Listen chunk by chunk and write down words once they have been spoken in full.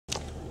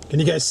Can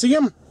you guys see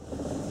them?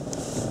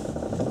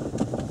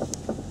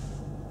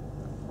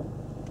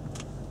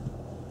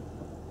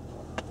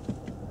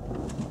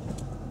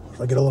 If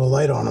I get a little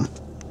light on them.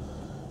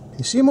 Can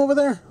you see them over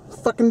there?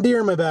 Fucking deer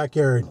in my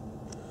backyard.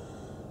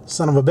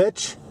 Son of a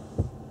bitch.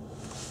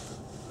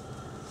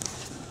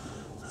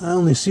 I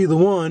only see the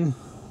one.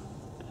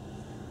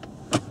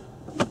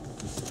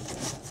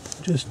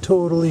 Just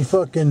totally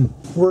fucking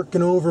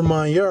working over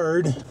my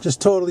yard. Just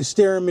totally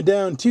staring me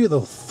down too,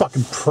 the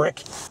fucking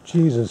prick.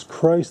 Jesus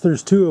Christ,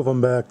 there's two of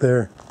them back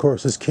there. Of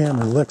course, this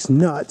camera looks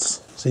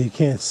nuts, so you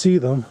can't see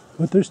them.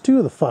 But there's two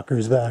of the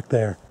fuckers back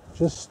there.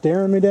 Just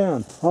staring me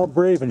down. All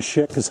brave and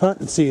shit, because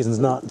hunting season's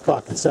not in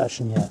fucking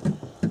session yet.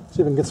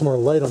 See if I can get some more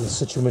light on the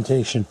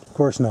situation. Of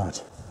course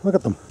not. Look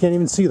at them. Can't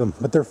even see them,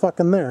 but they're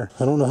fucking there.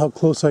 I don't know how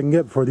close I can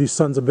get before these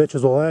sons of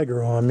bitches will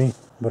aggro on me.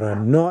 But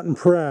I'm not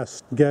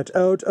impressed. Get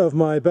out of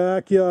my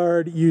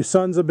backyard, you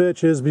sons of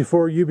bitches,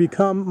 before you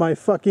become my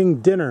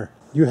fucking dinner.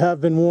 You have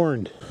been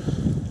warned.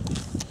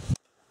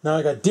 Now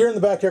I got deer in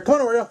the backyard.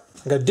 Come on, Oreo.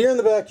 I got deer in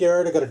the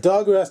backyard. I got a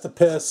dog who has to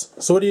piss.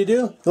 So what do?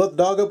 You let the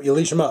dog up, you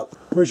leash him up.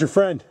 Where's your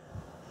friend?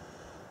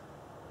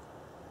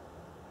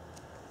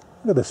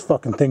 Look at this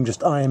fucking thing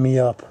just eyeing me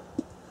up.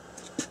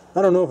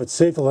 I don't know if it's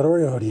safe to let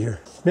Oreo out of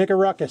here. Make a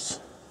ruckus.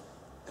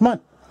 Come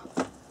on.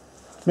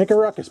 Make a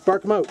ruckus.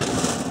 Bark him out.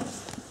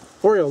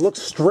 Oreo, look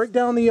straight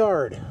down the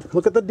yard.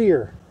 Look at the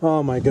deer.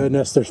 Oh my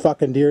goodness, there's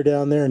fucking deer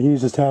down there and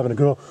he's just having a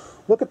good old...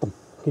 Look at them.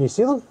 Can you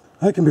see them?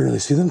 I can barely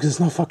see them because it's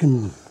not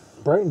fucking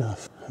bright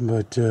enough.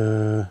 But,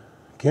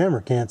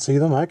 camera can't see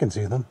them. I can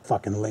see them.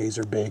 Fucking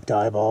laser baked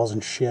eyeballs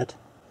and shit.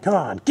 Come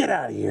on, get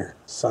out of here.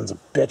 Sons of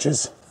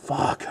bitches.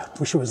 Fuck.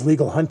 Wish it was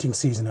legal hunting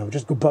season. I would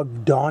just go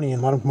bug Donnie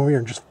and let him come over here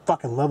and just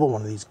fucking level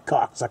one of these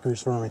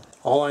cocksuckers for me.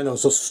 All I know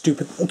is so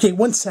stupid. Okay,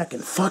 1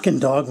 second. Fucking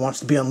dog wants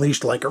to be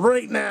unleashed like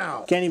right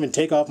now. Can't even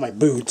take off my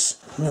boots.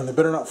 Man, they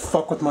better not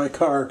fuck with my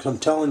car, because I'm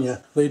telling you,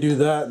 they do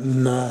that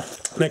and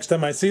next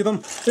time I see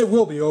them, it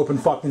will be open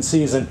fucking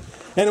season.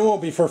 And it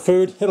won't be for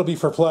food, it'll be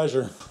for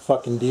pleasure.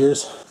 Fucking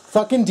deers.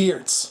 Fucking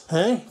deerts,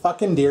 hey?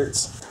 Fucking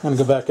deerts. I'm gonna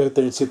go back out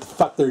there and see what the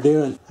fuck they're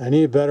doing. I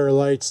need better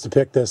lights to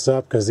pick this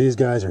up because these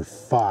guys are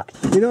fucked.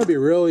 You know what'd be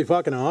really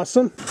fucking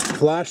awesome?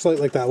 Flashlight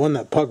like that one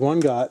that Pug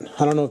 1 got.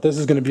 I don't know if this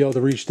is gonna be able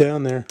to reach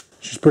down there.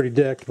 She's pretty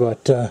dick,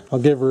 but I'll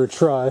give her a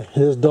try. It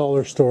is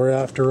dollar store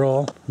after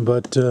all.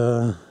 But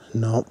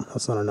no,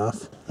 that's not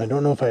enough. I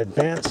don't know if I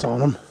advance on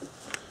them.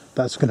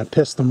 That's gonna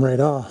piss them right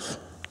off.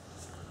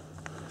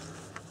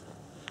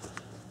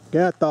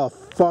 Get the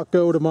fuck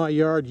out of my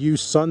yard, you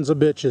sons of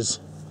bitches.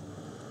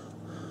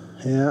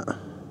 Yeah.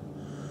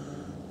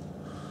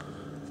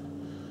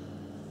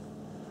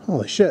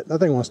 Holy shit, that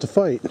thing wants to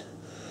fight.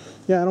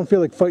 Yeah, I don't feel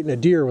like fighting a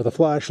deer with a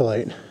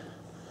flashlight.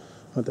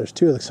 But there's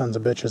two of the sons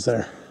of bitches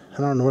there. I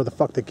don't know where the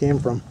fuck they came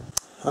from.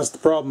 That's the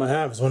problem I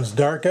have, is when it's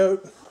dark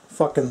out,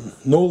 fucking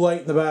no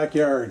light in the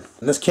backyard.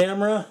 And this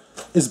camera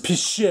is a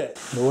piece of shit.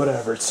 But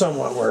whatever, it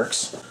somewhat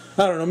works.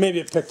 I don't know, maybe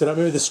it picked it up.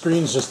 Maybe the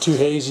screen's just too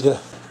hazy to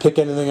pick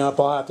anything up.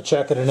 I'll have to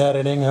check it in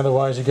editing.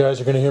 Otherwise, you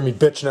guys are going to hear me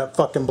bitching at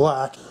fucking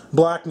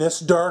blackness,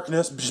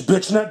 darkness,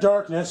 bitching at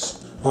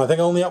darkness. Well, I think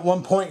only at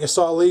one point you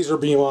saw laser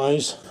beam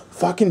eyes.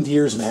 Fucking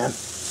deers, man.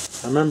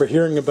 I remember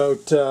hearing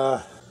about,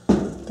 I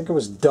think it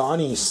was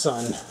Donnie's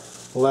son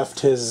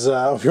left his,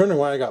 if you're wondering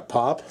why I got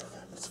pop,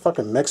 it's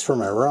fucking mixed for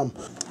my rum.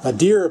 A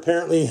deer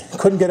apparently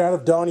couldn't get out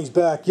of Donnie's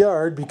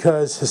backyard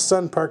because his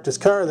son parked his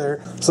car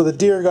there. So the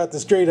deer got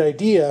this great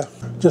idea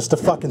just to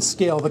fucking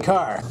scale the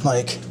car.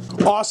 Like,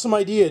 awesome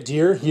idea,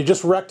 deer. You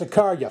just wrecked a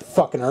car, you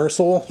fucking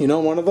arsehole. You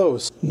know, one of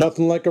those.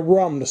 Nothing like a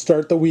rum to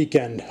start the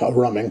weekend. A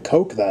rum and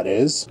coke, that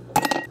is.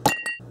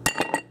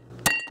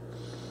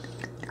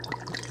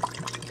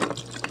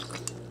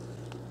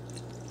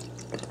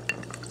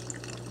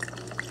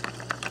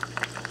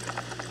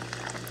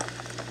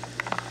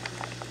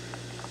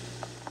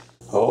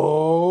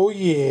 Oh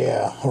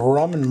yeah,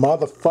 rum and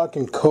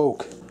motherfucking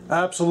coke.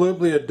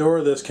 Absolutely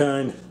adore this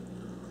kind.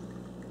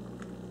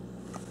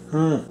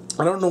 I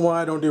don't know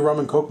why I don't do rum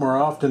and coke more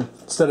often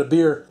instead of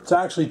beer. It's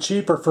actually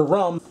cheaper for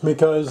rum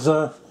because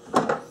I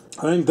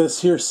think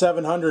this here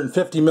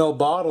 750ml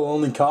bottle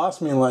only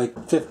cost me like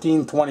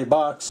 15-20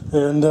 bucks.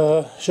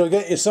 And she'll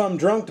get you some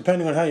drunk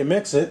depending on how you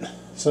mix it.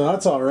 So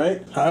that's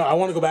alright. I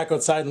want to go back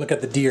outside and look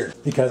at the deer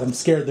because I'm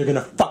scared they're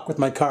gonna fuck with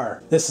my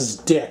car. This is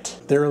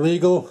dicked. They're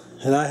illegal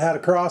and I had a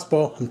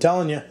crossbow. I'm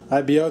telling you,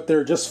 I'd be out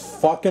there just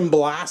fucking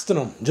blasting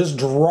them. Just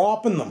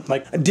dropping them.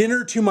 Like,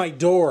 dinner to my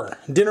door.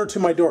 Dinner to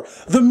my door.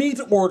 The meat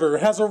order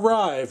has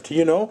arrived,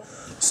 you know?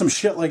 Some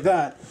shit like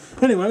that.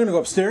 Anyway, I'm gonna go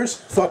upstairs,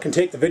 fucking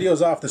take the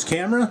videos off this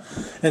camera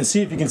and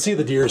see if you can see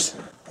the deers.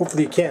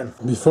 Hopefully you can.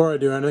 Before I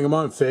do anything, I'm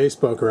on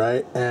Facebook,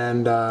 right?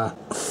 And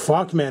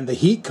fuck, man, the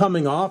heat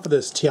coming off of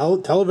this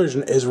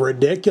television is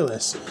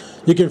ridiculous.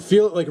 You can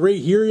feel it, like right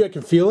here, I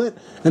can feel it.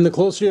 And the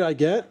closer I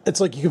get,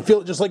 it's like you can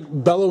feel it just like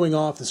bellowing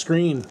off the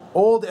screen.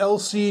 Old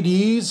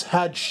LCDs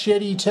had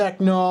shitty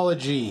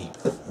technology.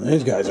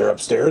 These guys are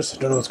upstairs.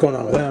 Don't know what's going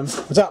on with them.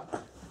 What's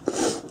up?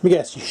 Let me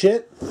guess, you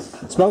shit?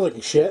 It smells like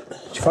you shit.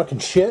 Did you fucking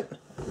shit?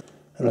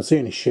 I don't see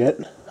any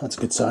shit. That's a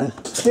good sign.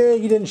 Hey,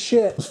 you didn't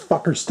shit. This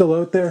fucker's still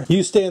out there.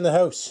 You stay in the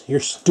house. You're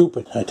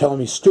stupid. I tell him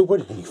he's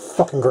stupid, and he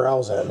fucking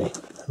growls at me.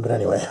 But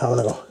anyway, I'm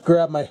gonna go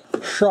grab my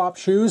shop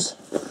shoes.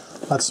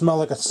 That smell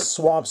like a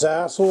swamp's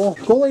asshole.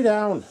 Go lay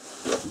down.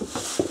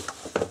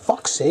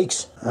 Fuck's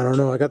sakes. I don't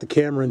know, I got the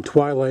camera in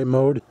twilight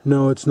mode.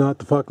 No, it's not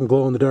the fucking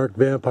glow-in-the-dark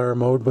vampire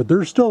mode, but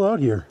they're still out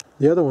here.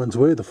 The other one's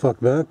way the fuck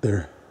back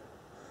there.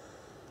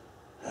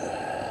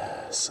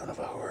 Son of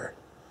a whore.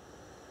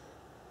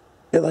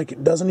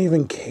 It doesn't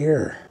even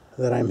care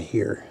that I'm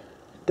here.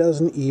 It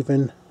doesn't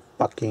even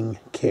fucking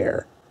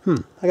care.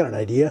 I got an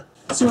idea.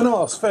 See, when all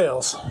else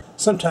fails,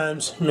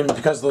 sometimes, maybe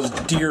because those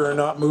deer are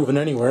not moving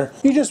anywhere,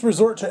 you just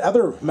resort to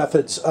other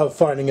methods of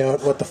finding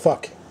out what the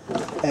fuck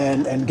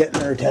and getting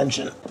their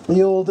attention.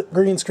 The old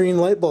green screen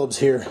light bulbs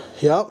here.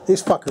 Yup,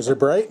 these fuckers are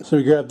bright. So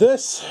we grab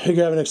this, we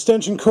grab an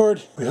extension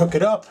cord, we hook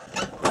it up,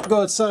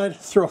 go outside,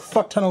 throw a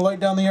fuck ton of light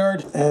down the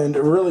yard, and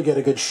really get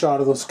a good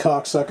shot of those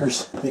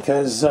cocksuckers.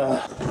 Because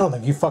I don't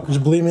think you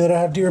fuckers believe me that I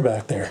have deer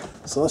back there.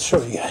 So let's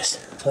show you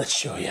guys. Let's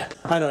show you.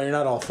 I know you're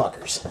not all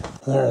fuckers.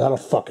 There, that'll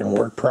fucking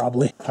work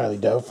probably. Highly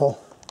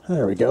doubtful.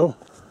 There we go.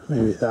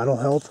 Maybe that'll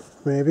help.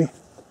 Maybe.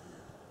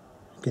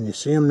 Can you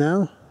see him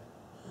now?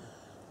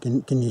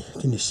 Can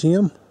you see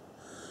him?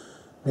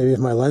 Maybe if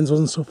my lens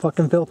wasn't so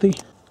fucking filthy.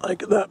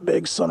 Like that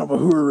big son of a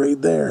hooer right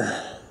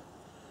there.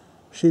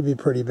 She'd be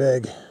pretty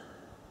big.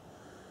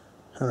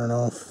 I don't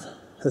know if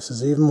this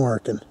is even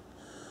working.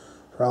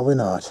 Probably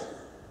not.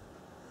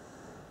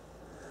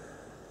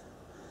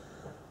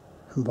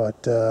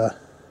 But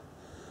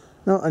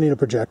no, I need a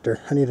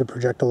projector. I need to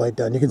project a light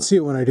down. You can see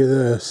it when I do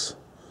this,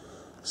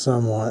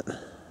 somewhat.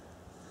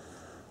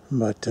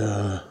 But,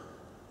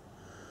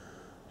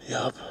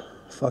 yup,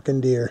 fucking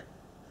deer.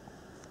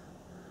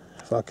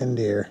 Fucking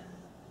deer.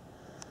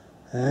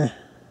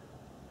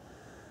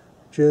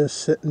 Just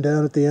sitting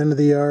down at the end of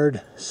the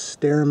yard,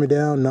 staring me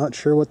down, not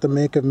sure what to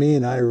make of me,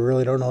 and I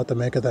really don't know what to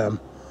make of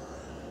them.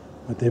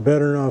 But they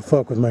better not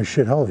fuck with my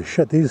shit. Holy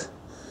shit, these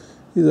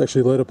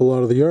actually light up a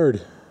lot of the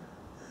yard.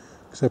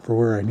 Except for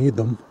where I need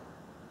them.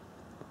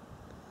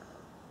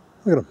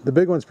 Look at them. The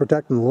big one's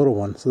protecting the little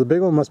one. So the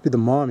big one must be the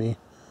mommy.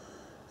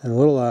 And the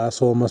little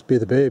asshole must be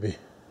the baby.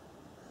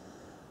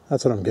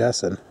 That's what I'm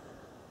guessing.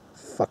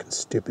 Fucking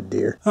stupid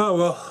deer. Oh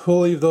well,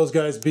 we'll leave those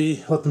guys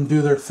be. Let them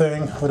do their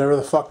thing. Whatever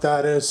the fuck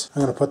that is.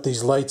 I'm going to put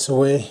these lights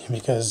away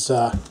because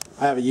I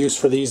have a use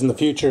for these in the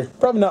future.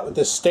 Probably not with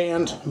this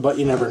stand, but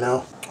you never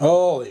know.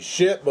 Holy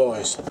shit,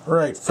 boys.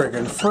 Right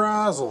friggin'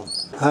 frazzled.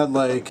 Had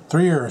like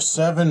 3 or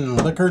 7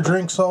 liquor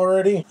drinks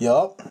already.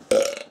 Yup.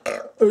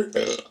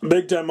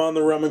 Big time on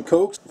the rum and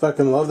cokes.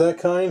 Fucking love that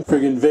kind.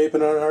 Friggin' vaping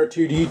on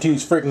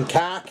R2D2's friggin'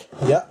 cock.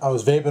 Yeah, I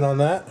was vaping on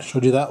that. I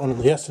showed you that one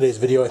in yesterday's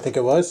video, I think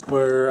it was.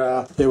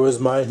 Where it was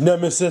my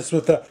nemesis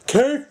with a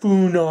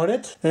carfoon on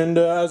it. And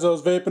as I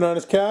was vaping on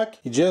his cock,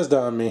 he jizzed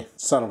on me.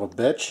 Son of a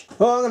bitch.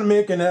 Well, I'm gonna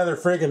make another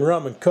friggin'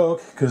 rum and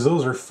coke, because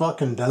those are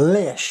fucking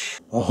delish.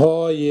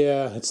 Oh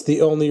yeah, it's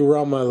the only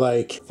rum I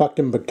like.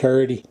 Fucking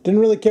Bacardi. Didn't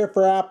really care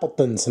for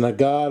Appletons, and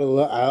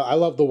I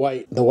love the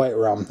white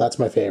rum. That's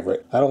my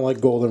favorite. I don't like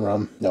golden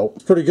rum. Nope.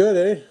 It's pretty good,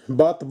 eh?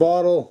 Bought the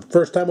bottle.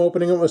 First time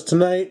opening it was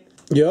tonight.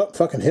 Yup,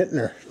 fucking hitting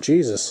her.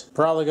 Jesus.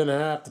 Probably gonna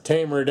have to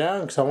tame her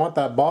down because I want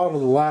that bottle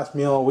to last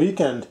me all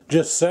weekend.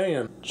 Just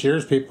saying.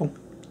 Cheers, people.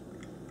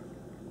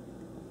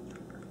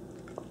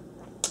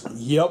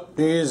 Yup.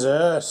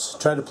 Jesus.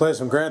 Tried to play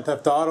some Grand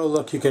Theft Auto.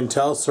 Look, you can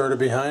tell sort of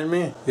behind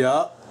me.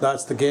 Yup.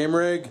 That's the game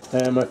rig.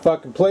 And my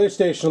fucking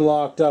PlayStation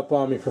locked up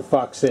on me, for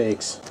fuck's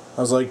sakes.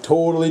 I was like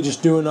totally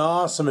just doing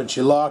awesome and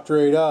she locked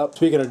right up.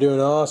 Speaking of doing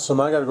awesome,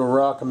 I gotta go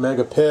rock a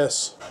mega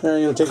piss. Now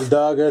I'm gonna take the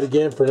dog out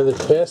again for another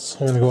piss.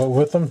 I'm gonna go out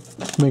with them.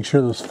 Make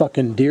sure those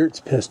fucking deer's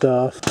pissed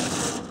off.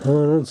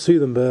 Oh, I don't see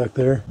them back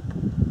there.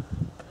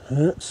 I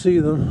don't see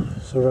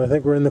them. So I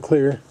think we're in the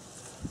clear.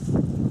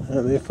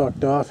 And they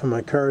fucked off and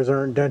my cars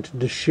aren't dented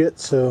to shit,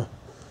 so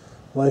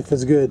life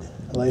is good.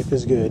 Life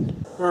is good.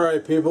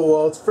 Alright people,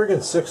 well it's friggin'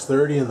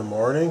 6:30 in the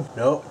morning.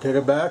 No, take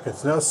it back,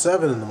 it's now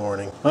 7 in the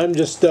morning. I'm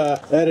just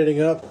editing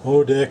up.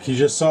 Oh Dick, you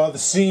just saw the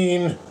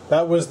scene.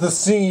 That was the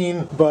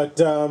scene. But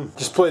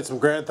just played some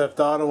Grand Theft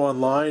Auto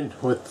online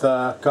with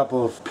a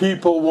couple of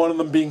people, one of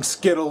them being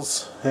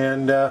Skittles.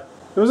 And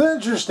it was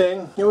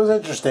interesting. It was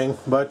interesting.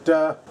 But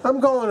I'm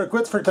calling it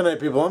quits for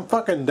tonight, people. I'm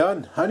fucking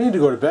done. I need to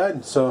go to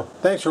bed. So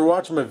thanks for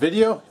watching my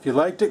video. If you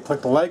liked it,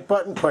 click the like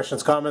button.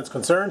 Questions, comments,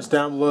 concerns,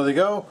 down below they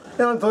go.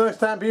 And until next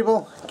time,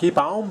 people, keep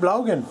on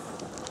vlogging.